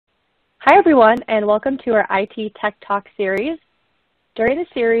Hi everyone, and welcome to our IT Tech Talk series. During the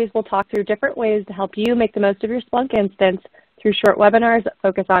series, we'll talk through different ways to help you make the most of your Splunk instance through short webinars that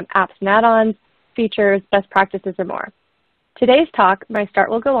focus on apps and add-ons, features, best practices, and more. Today's talk, My Start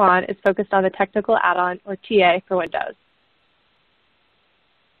Will Go On, is focused on the technical add-on, or TA, for Windows.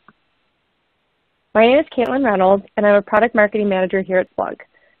 My name is Caitlin Reynolds, and I'm a product marketing manager here at Splunk.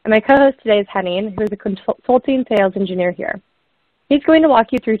 And my co-host today is Henning, who is a consulting sales engineer here. He's going to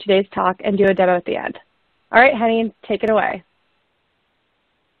walk you through today's talk and do a demo at the end. All right, Henning, take it away.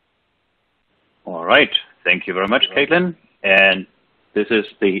 All right, thank you very much, Caitlin. And this is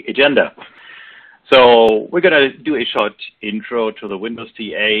the agenda. So we're going to do a short intro to the Windows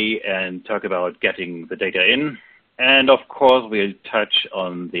TA and talk about getting the data in. And of course, we'll touch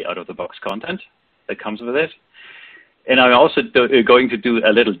on the out-of-the-box content that comes with it. And I'm also going to do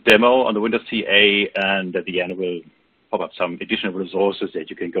a little demo on the Windows TA, and at the end we'll pop up some additional resources that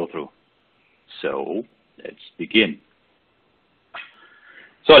you can go through. So let's begin.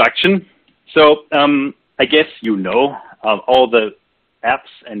 So action. So I guess you know all the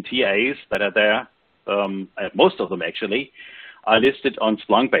apps and TAs that are there, most of them actually, are listed on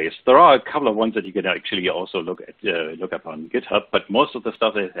Splunk base. There are a couple of ones that you can actually also look up on GitHub, but most of the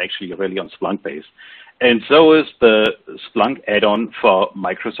stuff is actually really on Splunk base. And so is the Splunk add-on for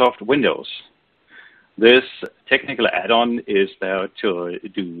Microsoft Windows. This technical add-on is there to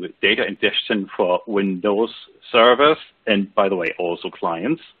do data ingestion for Windows servers, and by the way, also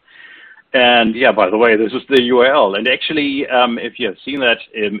clients. And yeah, by the way, this is the URL. And actually, if you have seen that,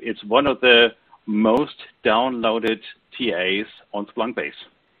 it's one of the most downloaded TAs on Splunk base.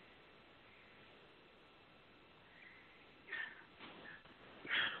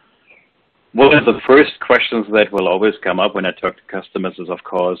 One of the first questions that will always come up when I talk to customers is, of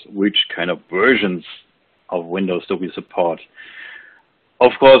course, which kind of versions of Windows do we support?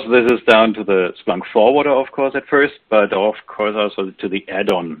 Of course, this is down to the Splunk forwarder, of course, at first, but of course also to the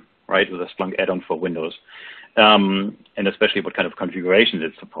add-on, right, the Splunk add-on for Windows, and especially what kind of configuration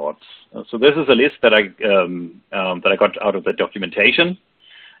it supports. So this is a list that I got out of the documentation.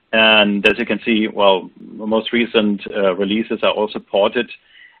 And as you can see, well, the most recent releases are all supported.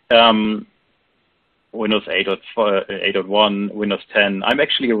 Windows 8.1, Windows 10. I'm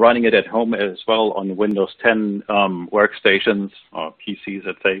actually running it at home as well on Windows 10 workstations, or PCs,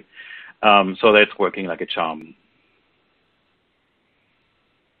 let's say. So that's working like a charm.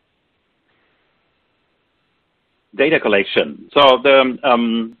 Data collection. So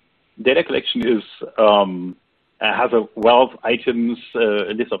the data collection is has a wealth of items,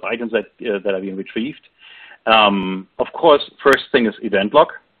 a list of items that are being retrieved. Of course, first thing is event log.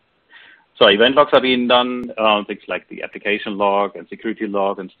 So event logs are being done, things like the application log and security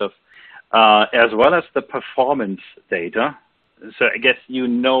log and stuff, as well as the performance data. So I guess you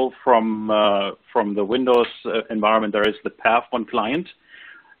know from the Windows environment, there is the Path1 client.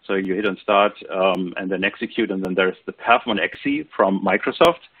 So you hit on start and then execute, and then there's the Path1exe from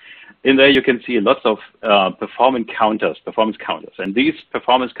Microsoft. In there, you can see lots of performance counters. And these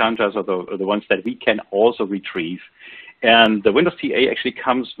performance counters are the ones that we can also retrieve. And the Windows TA actually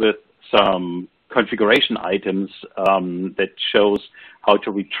comes with some configuration items that shows how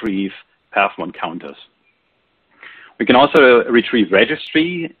to retrieve Path1 counters. We can also retrieve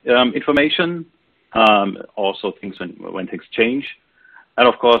registry information, also things when things change. And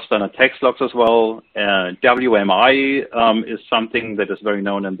of course, then text logs as well. WMI is something that is very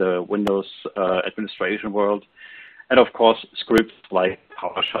known in the Windows administration world. And of course, scripts like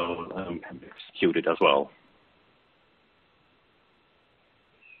PowerShell can be executed as well.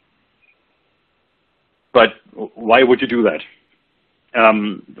 But why would you do that?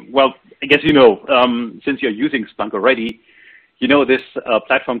 Well, I guess you know, since you're using Splunk already, you know this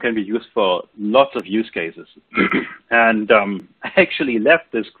platform can be used for lots of use cases. And I actually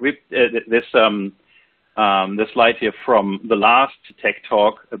left this script, this slide here from the last tech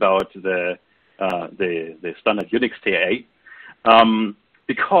talk about the standard Unix TA.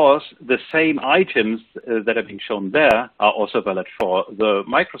 Because the same items that are being shown there are also valid for the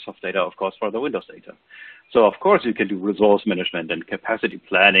Microsoft data, of course, for the Windows data. So, of course, you can do resource management and capacity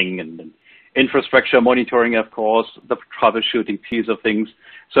planning and infrastructure monitoring, of course, the troubleshooting piece of things.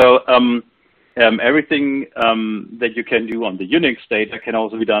 So everything that you can do on the Unix data can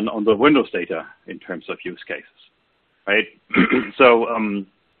also be done on the Windows data in terms of use cases, right? So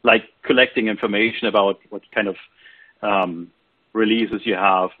like collecting information about what kind of releases you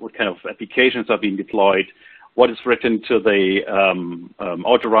have, what kind of applications are being deployed, what is written to the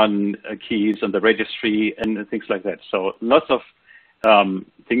auto-run keys and the registry and things like that. So lots of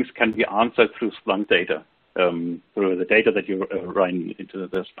things can be answered through Splunk data. through the data that you run into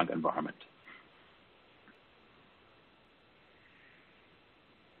the Splunk environment.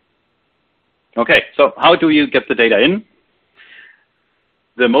 Okay, so how do you get the data in?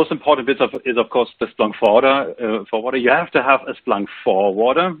 The most important bit is of course the Splunk forwarder. You have to have a Splunk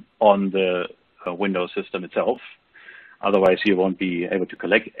forwarder on the Windows system itself. Otherwise, you won't be able to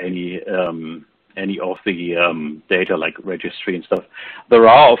collect any of the data like registry and stuff. There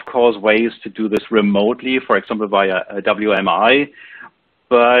are of course ways to do this remotely, for example via a WMI,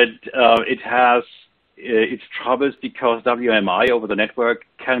 but it has its troubles because WMI over the network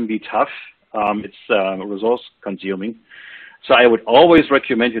can be tough. It's resource consuming. So I would always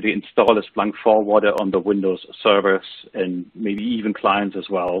recommend you to install a Splunk forwarder on the Windows servers and maybe even clients as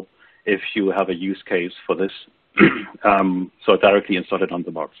well if you have a use case for this. So directly install it on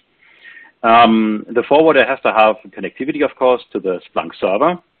the box. The forwarder has to have connectivity, of course, to the Splunk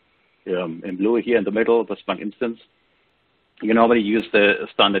server. In blue here in the middle, the Splunk instance. You normally use the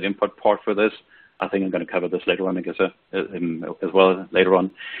standard import port for this. I think I'm going to cover this later on, I guess, as well later on.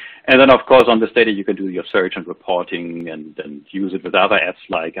 And then, of course, on this data, you can do your search and reporting and use it with other apps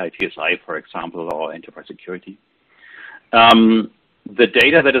like ITSI, for example, or enterprise security. The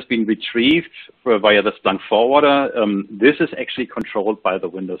data that has been retrieved via the Splunk forwarder, this is actually controlled by the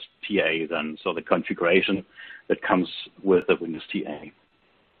Windows TA then, so the configuration that comes with the Windows TA.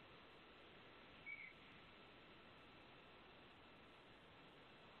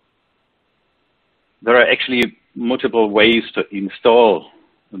 There are actually multiple ways to install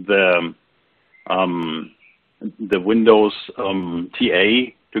the Windows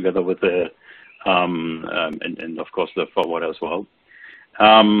TA together with the and of course the forwarder as well.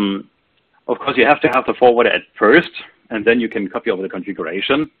 Of course, you have to have the forwarder at first, and then you can copy over the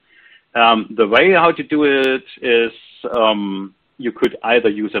configuration. The way how to do it is you could either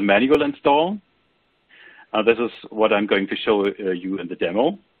use a manual install. This is what I'm going to show you in the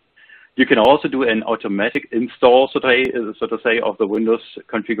demo. You can also do an automatic install, so to say, of the Windows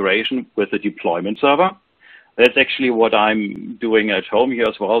configuration with the deployment server. That's actually what I'm doing at home here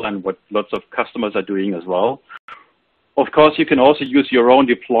as well, and what lots of customers are doing as well. Of course, you can also use your own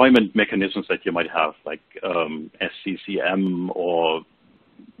deployment mechanisms that you might have, like SCCM or,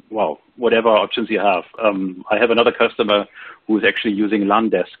 well, whatever options you have. I have another customer who's actually using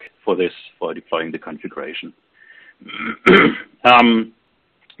LANDesk for this, for deploying the configuration.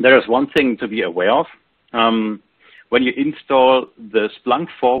 There is one thing to be aware of. When you install the Splunk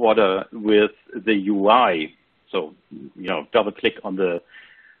forwarder with the UI, so double click on the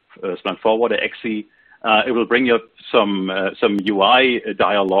Splunk forwarder exe, it will bring you up some UI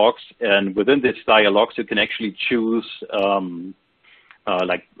dialogues, and within these dialogues you can actually choose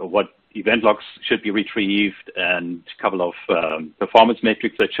like what event logs should be retrieved and a couple of performance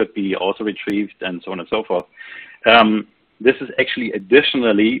metrics that should be also retrieved, and so on and so forth. This is actually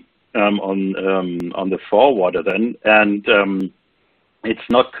additionally on the forwarder then, and it's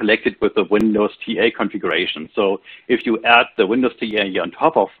not collected with the Windows TA configuration. So if you add the Windows TA on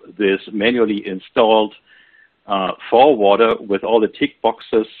top of this manually installed forwarder with all the tick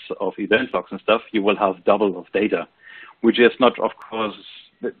boxes of event logs and stuff, you will have double of data, which is not, of course,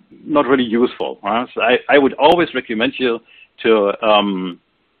 not really useful. So I would always recommend you to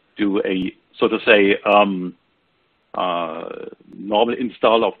do a, so to say, normal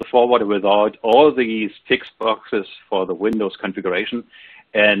install of the forwarder without all these tick boxes for the Windows configuration,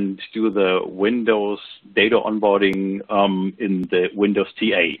 and do the Windows data onboarding in the Windows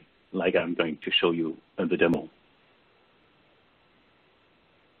TA, like I'm going to show you in the demo.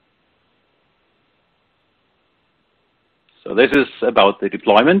 So this is about the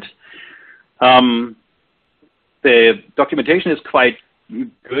deployment. The documentation is quite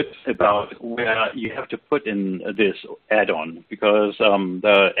good about where you have to put in this add-on, because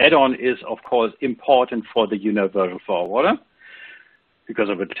the add-on is, of course, important for the universal forwarder, because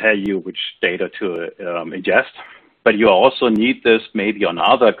it would tell you which data to ingest. But you also need this maybe on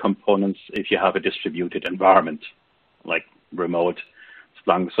other components if you have a distributed environment, like remote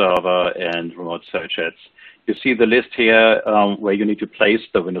Splunk server and remote search ads. You see the list here where you need to place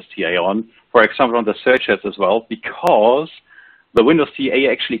the Windows TA on, for example, on the search ads as well, because the Windows TA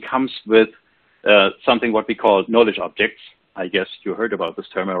actually comes with something what we call knowledge objects. I guess you heard about this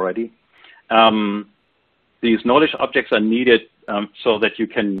term already. These knowledge objects are needed so that you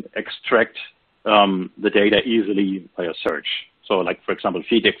can extract the data easily by a search. So like, for example,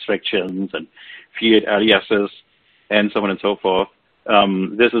 feed extractions and field aliases and so on and so forth.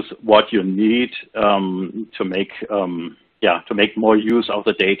 This is what you need to make more use of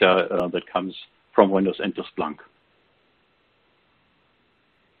the data that comes from Windows into Splunk.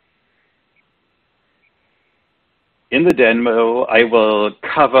 In the demo, I will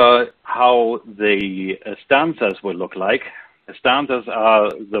cover how the stanzas will look like. The stanzas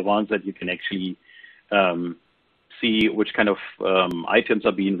are the ones that you can actually see which kind of items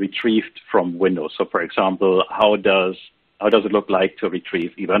are being retrieved from Windows. So, for example, how does it look like to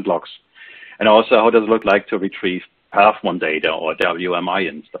retrieve event logs, and also how does it look like to retrieve path1 data or WMI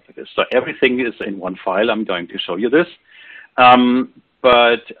and stuff like this. So everything is in one file. I'm going to show you this,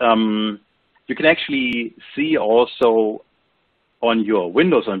 you can actually see also on your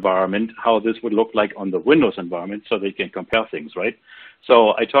Windows environment how this would look like on the Windows environment, so they can compare things, right?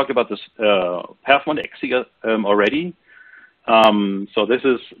 So I talked about this path1 already. So this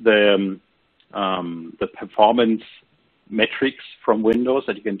is the performance metrics from Windows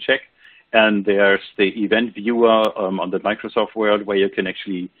that you can check, and there's the event viewer on the Microsoft world where you can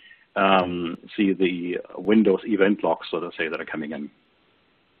actually see the Windows event logs, so to say, that are coming in.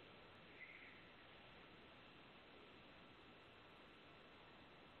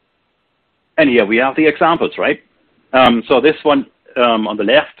 And here we have the examples, right? So this one on the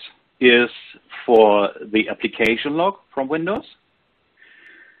left is for the application log from Windows.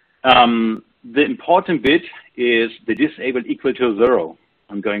 The important bit is the disable equal to 0.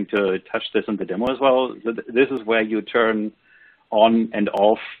 I'm going to touch this in the demo as well. This is where you turn on and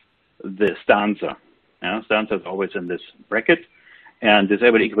off the stanza. Stanza is always in this bracket. And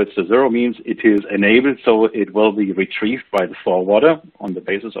disable equals to 0 means it is enabled, so it will be retrieved by the forwarder on the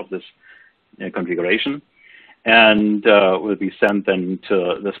basis of this configuration, and will be sent then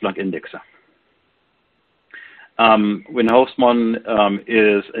to the Splunk indexer. WinHostMon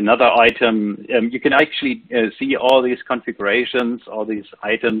is another item. You can actually see all these configurations, all these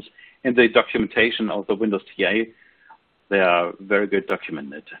items in the documentation of the Windows TA. They are very good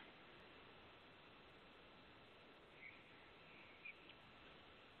documented.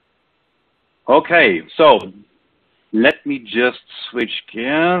 Okay, so let me just switch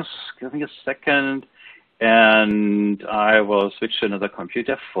gears. Give me a second, and I will switch to another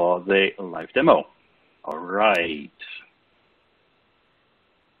computer for the live demo. All right.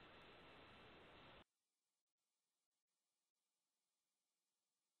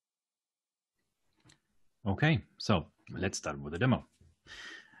 Okay, so let's start with the demo.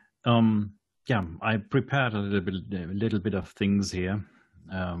 Yeah, I prepared a little bit of things here.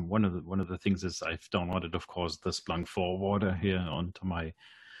 One of the things is I've downloaded, of course, the Splunk forwarder here onto my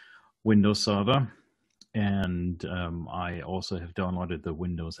Windows server, and I also have downloaded the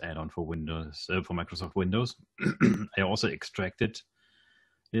Windows add-on for Windows for Microsoft Windows. I also extracted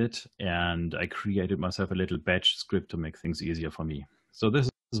it, and I created myself a little batch script to make things easier for me. So this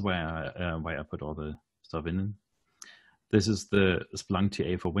is where I put all the stuff in. This is the Splunk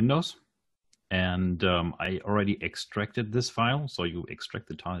TA for Windows. And I already extracted this file. So you extract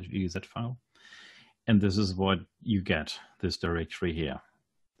the .gz file. And this is what you get, this directory here.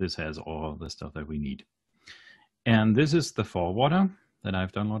 This has all the stuff that we need. And this is the forwarder that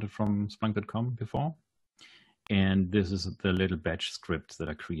I've downloaded from Splunk.com before. And this is the little batch script that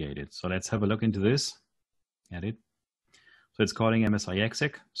I created. So let's have a look into this. Edit. So it's calling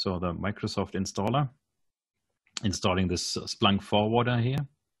MSIExec, so the Microsoft installer, installing this Splunk forwarder here,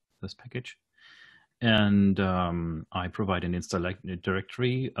 this package. And I provide an install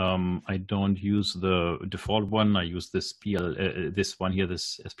directory. I don't use the default one. I use this this one here,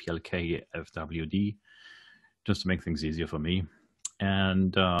 this SPLK FWD, just to make things easier for me.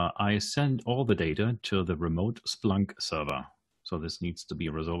 And I send all the data to the remote Splunk server. So this needs to be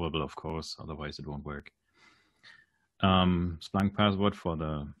resolvable, of course, otherwise it won't work. Splunk password for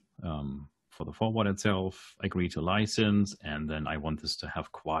the forward itself, agree to license, and then I want this to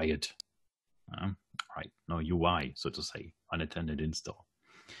have quiet. Right, no UI, so to say, unattended install.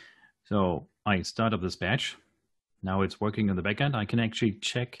 So I start up this batch. Now it's working in the backend. I can actually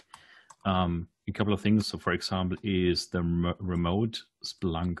check a couple of things. So for example, is the remote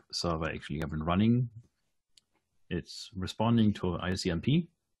Splunk server actually up and running? It's responding to ICMP.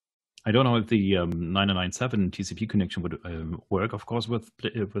 I don't know if the 997 TCP connection would work, of course, with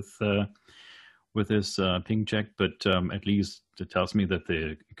this ping check, but at least it tells me that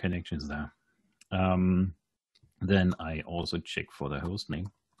the connection is there. Then I also check for the host name.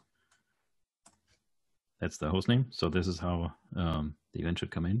 That's the host name. So this is how the event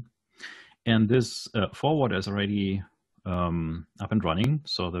should come in. And this forward is already up and running.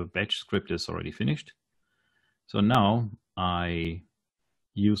 So the batch script is already finished. So now I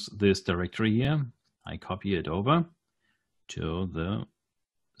use this directory here. I copy it over to the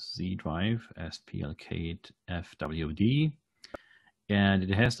Z drive SPLK FWD. And it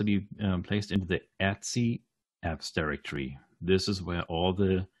has to be placed into the etc apps directory. This is where all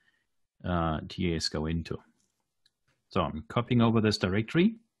the TAs go into. So I'm copying over this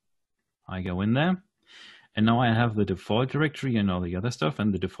directory. I go in there, and now I have the default directory and all the other stuff,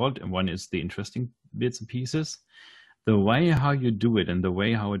 and the default one is the interesting bits and pieces. The way how you do it and the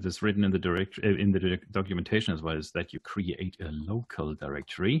way how it is written in the documentation as well is that you create a local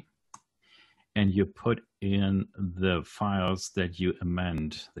directory and you put in the files that you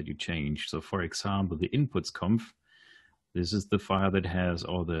amend, that you change. So for example, the inputs.conf, this is the file that has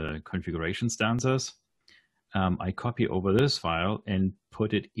all the configuration stanzas. I copy over this file and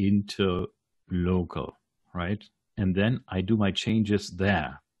put it into local, right? And then I do my changes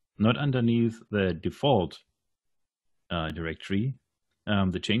there, not underneath the default directory.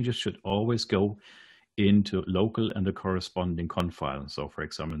 The changes should always go into local and the corresponding conf file. So for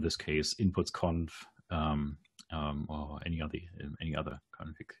example, in this case, inputs.conf or any other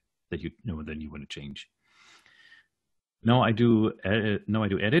config that you know that you want to change. Now I do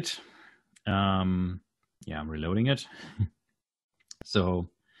edit. Yeah, I'm reloading it. So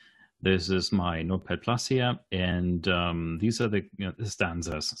this is my Notepad Plus here, and these are the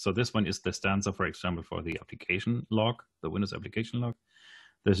stanzas. So this one is the stanza, for example, for the application log, the Windows application log.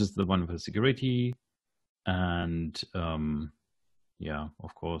 This is the one for security, and yeah,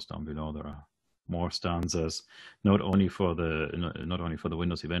 of course, down below there are more stanzas, not only for the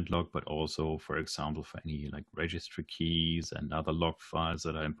Windows event log, but also, for example, for any like registry keys and other log files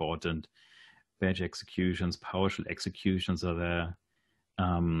that are important. Batch executions, PowerShell executions are there.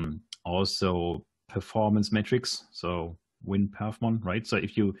 Also performance metrics, so WinPerfMon, right? So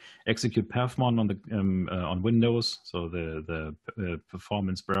if you execute Perfmon on the on Windows, so the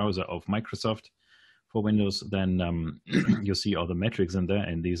performance browser of Microsoft for Windows, then you see all the metrics in there,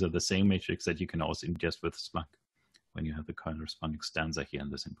 and these are the same metrics that you can also ingest with Splunk when you have the corresponding stanza here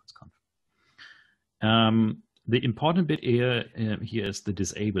in this inputs.conf. The important bit here is the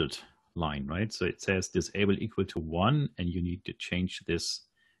disabled line, right? So it says disable equal to 1, and you need to change this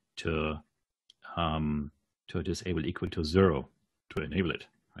to disable equal to 0 to enable it,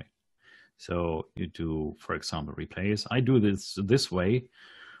 right? So you do, for example, replace. I do this way.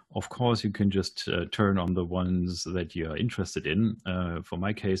 Of course, you can just turn on the ones that you're interested in. For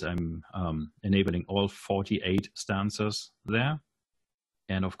my case, I'm enabling all 48 stanzas there.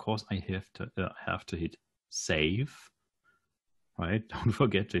 And of course, I have to hit save, right? Don't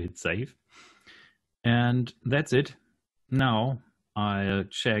forget to hit save. And that's it. Now I'll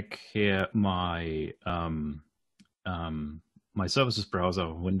check here my my services browser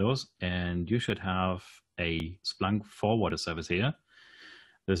of Windows, and you should have a Splunk forwarder service here.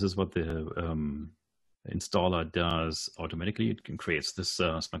 This is what the installer does automatically. It creates this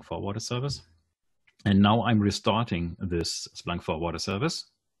Splunk forwarder service. And now I'm restarting this Splunk forwarder service.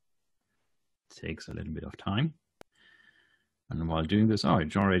 It takes a little bit of time. And while doing this, oh,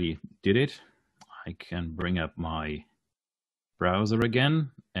 it already did it. I can bring up my browser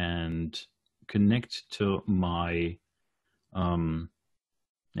again and connect to my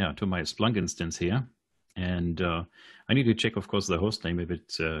to my Splunk instance here. And I need to check, of course, the host name if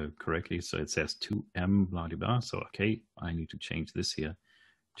it's correctly. So it says 2M blah blah blah. So okay, I need to change this here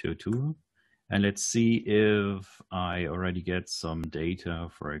to 2. And let's see if I already get some data,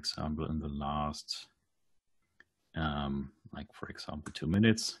 for example, in the last, like for example, 2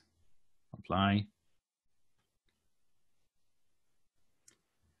 minutes. Apply.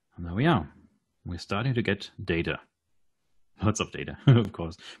 And there we are. We're starting to get data. Lots of data, of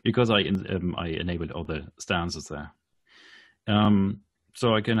course, because I enabled all the stanzas there.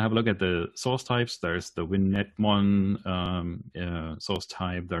 So I can have a look at the source types. There's the WinNetMon source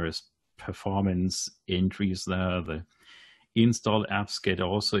type. There is performance entries there. The install apps get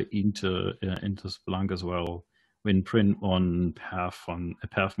also into Splunk as well. WinPrintMon,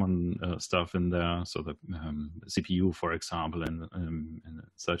 Perfmon stuff in there. So the CPU, for example, and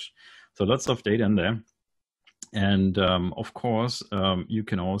such. So lots of data in there. And of course, you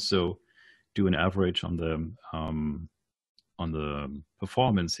can also do an average on the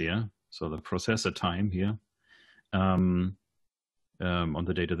performance here, so the processor time here, on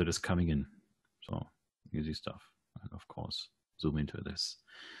the data that is coming in. So easy stuff. And of course, zoom into this.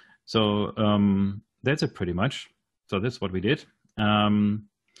 So that's it pretty much. So that's what we did.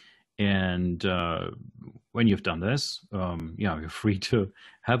 And when you've done this, yeah, you're free to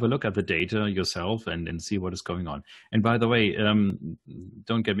have a look at the data yourself and see what is going on. And by the way,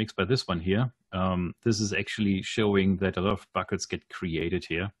 don't get mixed by this one here. This is actually showing that a lot of buckets get created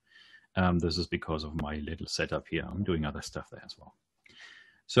here. This is because of my little setup here. I'm doing other stuff there as well.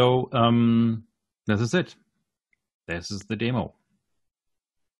 So this is it. This is the demo.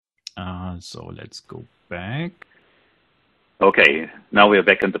 So let's go back. Okay, now we are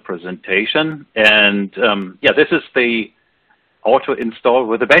back in the presentation. And yeah, this is the auto install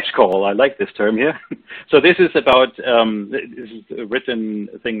with a batch call. I like this term here. So this is about, this is a written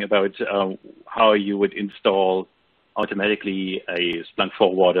thing about how you would install automatically a Splunk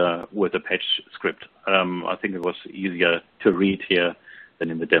forwarder with a patch script. I think it was easier to read here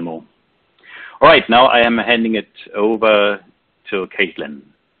than in the demo. All right, now I am handing it over to Caitlin.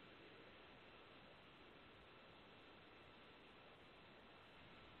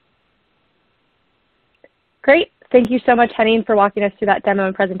 Great. Thank you so much, Henning, for walking us through that demo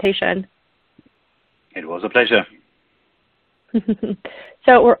and presentation. It was a pleasure.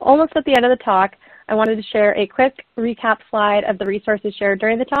 So we're almost at the end of the talk. I wanted to share a quick recap slide of the resources shared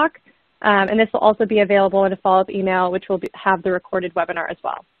during the talk, and this will also be available in a follow-up email, which will have the recorded webinar as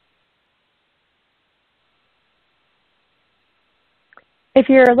well. If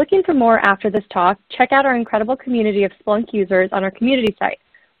you're looking for more after this talk, check out our incredible community of Splunk users on our community site,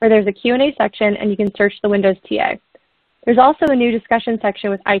 where there's a Q&A section and you can search the Windows TA. There's also a new discussion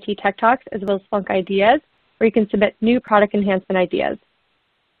section with IT Tech Talks as well as Splunk Ideas, where you can submit new product enhancement ideas.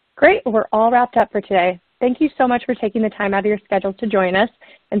 Great, we're all wrapped up for today. Thank you so much for taking the time out of your schedule to join us,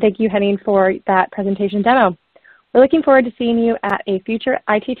 and thank you, Henning, for that presentation demo. We're looking forward to seeing you at a future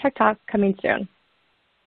IT Tech Talk coming soon.